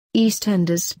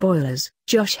EastEnders spoilers,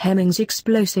 Josh Hemmings'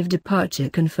 explosive departure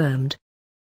confirmed.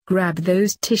 Grab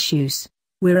those tissues,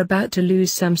 we're about to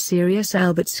lose some serious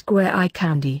Albert Square eye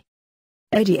candy.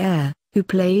 Eyre, who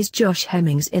plays Josh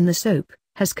Hemmings in the soap,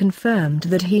 has confirmed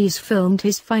that he's filmed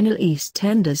his final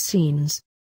EastEnders scenes.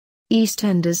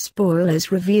 EastEnders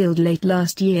spoilers revealed late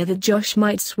last year that Josh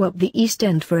might swap the East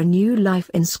End for a new life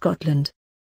in Scotland.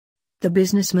 The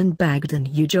businessman bagged a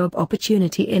new job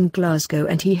opportunity in Glasgow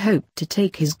and he hoped to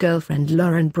take his girlfriend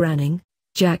Lauren Branning,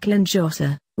 Jacqueline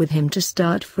Jossa, with him to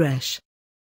start fresh.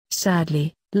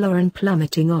 Sadly, Lauren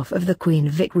plummeting off of the Queen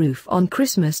Vic roof on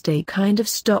Christmas Day kind of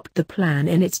stopped the plan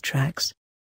in its tracks.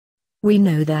 We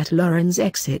know that Lauren's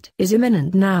exit is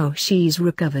imminent now she's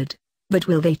recovered, but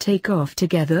will they take off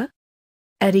together?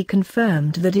 Eddie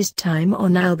confirmed that his time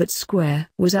on Albert Square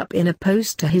was up in a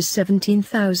post to his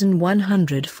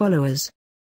 17,100 followers.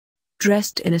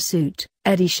 Dressed in a suit,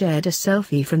 Eddie shared a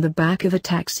selfie from the back of a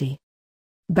taxi.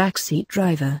 Backseat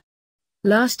driver.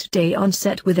 Last day on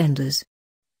set with Enders.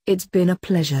 It's been a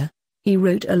pleasure, he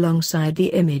wrote alongside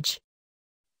the image.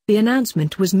 The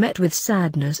announcement was met with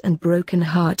sadness and broken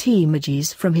heart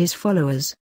emojis from his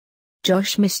followers.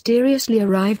 Josh mysteriously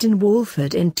arrived in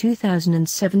Walford in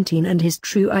 2017 and his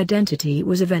true identity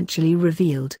was eventually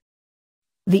revealed.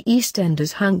 The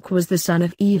EastEnders hunk was the son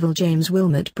of evil James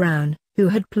Wilmot Brown, who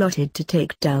had plotted to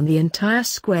take down the entire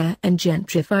square and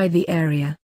gentrify the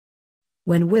area.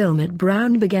 When Wilmot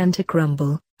Brown began to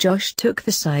crumble, Josh took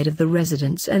the side of the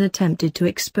residents and attempted to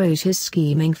expose his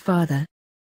scheming father.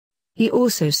 He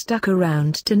also stuck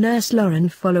around to nurse Lauren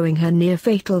following her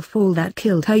near-fatal fall that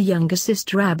killed her younger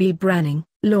sister Abby Branning,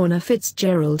 Lorna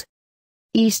Fitzgerald.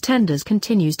 EastEnders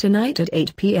continues tonight at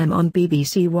 8 p.m. on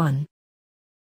BBC One.